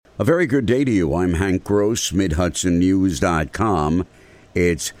A very good day to you. I'm Hank Gross, MidHudsonNews.com.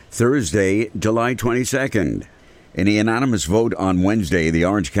 It's Thursday, July 22nd. In a unanimous vote on Wednesday, the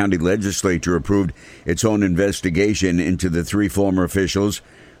Orange County Legislature approved its own investigation into the three former officials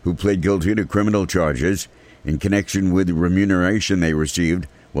who pled guilty to criminal charges in connection with remuneration they received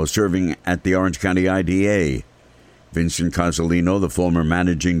while serving at the Orange County IDA. Vincent Cozzolino, the former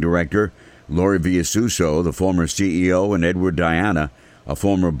managing director, Lori Villasuso, the former CEO, and Edward Diana, a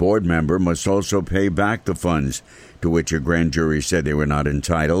former board member, must also pay back the funds to which a grand jury said they were not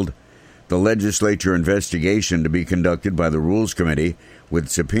entitled. The legislature investigation, to be conducted by the Rules Committee with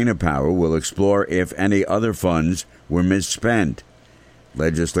subpoena power, will explore if any other funds were misspent.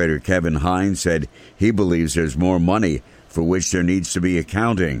 Legislator Kevin Hines said he believes there's more money for which there needs to be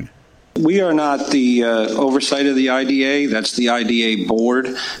accounting. We are not the oversight of the IDA. That's the IDA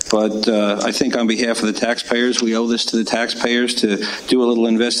board. But I think on behalf of the taxpayers, we owe this to the taxpayers to do a little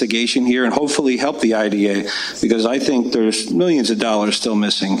investigation here and hopefully help the IDA, because I think there's millions of dollars still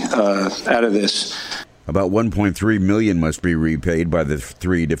missing out of this. About $1.3 million must be repaid by the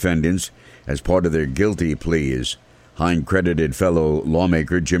three defendants as part of their guilty pleas. Hine credited fellow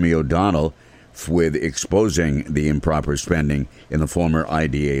lawmaker Jimmy O'Donnell with exposing the improper spending in the former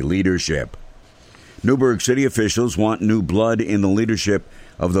IDA leadership. Newburgh City officials want new blood in the leadership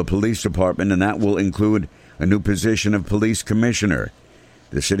of the police department, and that will include a new position of police commissioner.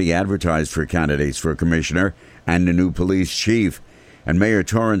 The city advertised for candidates for commissioner and a new police chief, and Mayor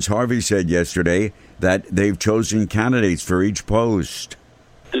Torrance Harvey said yesterday that they've chosen candidates for each post.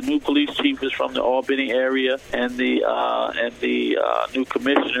 The new police chief is from the Albany area, and the new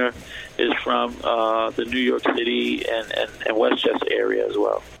commissioner is from the New York City and Westchester area as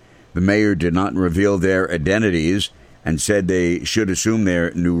well. The mayor did not reveal their identities and said they should assume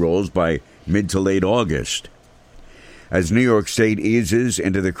their new roles by mid to late August. As New York State eases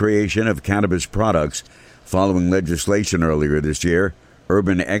into the creation of cannabis products following legislation earlier this year,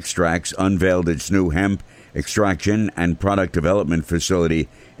 Urban Extracts unveiled its new hemp extraction and product development facility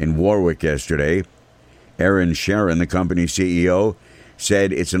in Warwick yesterday. Aaron Sharon, the company's CEO,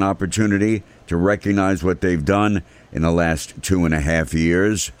 said it's an opportunity to recognize what they've done in the last 2.5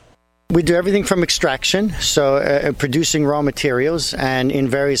 years. We do everything from extraction, so producing raw materials and in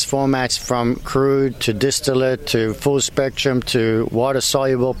various formats, from crude to distillate to full spectrum to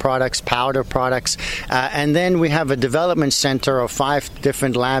water-soluble products, powder products. And then we have a development center of 5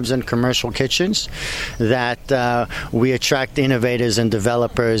 different labs and commercial kitchens that we attract innovators and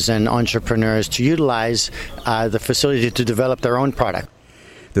developers and entrepreneurs to utilize the facility to develop their own product.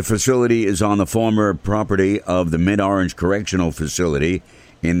 The facility is on the former property of the Mid-Orange Correctional Facility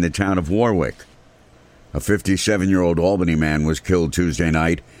in the town of Warwick. A 57-year-old Albany man was killed Tuesday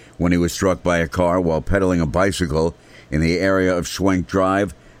night when he was struck by a car while pedaling a bicycle in the area of Schwenk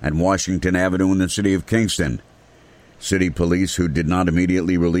Drive and Washington Avenue in the city of Kingston. City police, who did not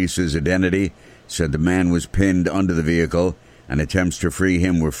immediately release his identity, said the man was pinned under the vehicle and attempts to free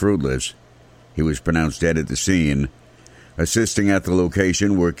him were fruitless. He was pronounced dead at the scene. Assisting at the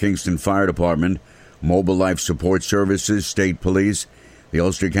location were Kingston Fire Department, Mobile Life Support Services, State Police, the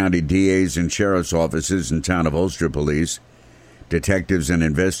Ulster County DA's and Sheriff's offices and Town of Ulster Police, detectives and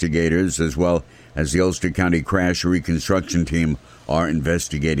investigators, as well as the Ulster County Crash Reconstruction Team, are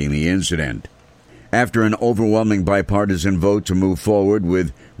investigating the incident. After an overwhelming bipartisan vote to move forward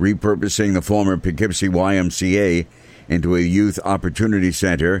with repurposing the former Poughkeepsie YMCA into a youth opportunity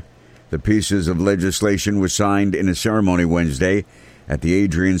center, the pieces of legislation were signed in a ceremony Wednesday at the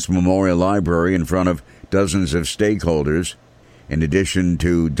Adrian's Memorial Library in front of dozens of stakeholders. In addition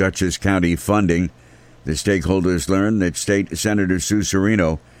to Dutchess County funding, the stakeholders learned that State Senator Sue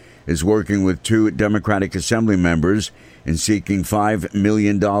Serino is working with 2 Democratic Assembly members in seeking $5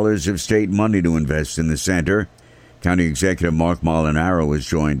 million of state money to invest in the center. County Executive Mark Molinaro was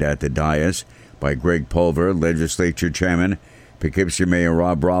joined at the dais by Greg Pulver, Legislature Chairman, Poughkeepsie Mayor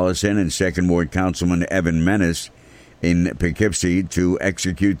Rob Rollison, and 2nd Ward Councilman Evan Menace in Poughkeepsie to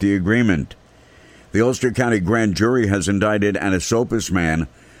execute the agreement. The Ulster County Grand Jury has indicted Anasopas man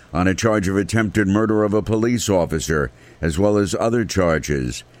on a charge of attempted murder of a police officer, as well as other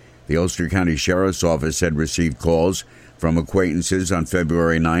charges. The Ulster County Sheriff's Office had received calls from acquaintances on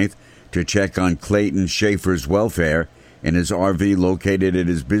February 9th to check on Clayton Schaefer's welfare in his RV located at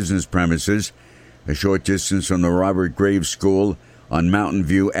his business premises, a short distance from the Robert Graves School on Mountain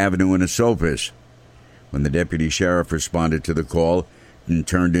View Avenue in Esopus. When the deputy sheriff responded to the call and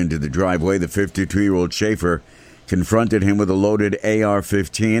turned into the driveway, the 52-year-old Schaefer confronted him with a loaded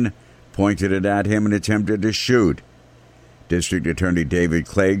AR-15, pointed it at him, and attempted to shoot. District Attorney David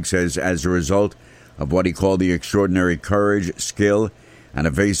Clegg says as a result of what he called the extraordinary courage, skill, and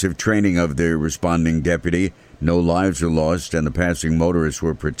evasive training of the responding deputy, no lives were lost and the passing motorists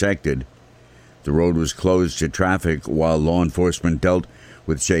were protected. The road was closed to traffic while law enforcement dealt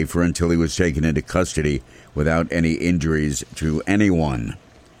with Schaefer until he was taken into custody without any injuries to anyone.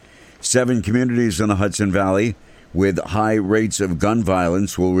 7 communities in the Hudson Valley with high rates of gun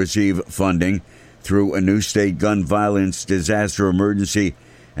violence will receive funding through a new state gun violence disaster emergency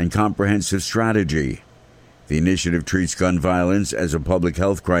and comprehensive strategy. The initiative treats gun violence as a public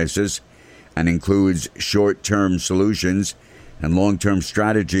health crisis and includes short-term solutions and long-term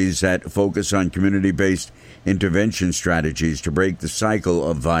strategies that focus on community-based intervention strategies to break the cycle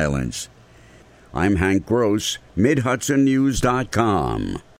of violence. I'm Hank Gross, MidHudsonNews.com.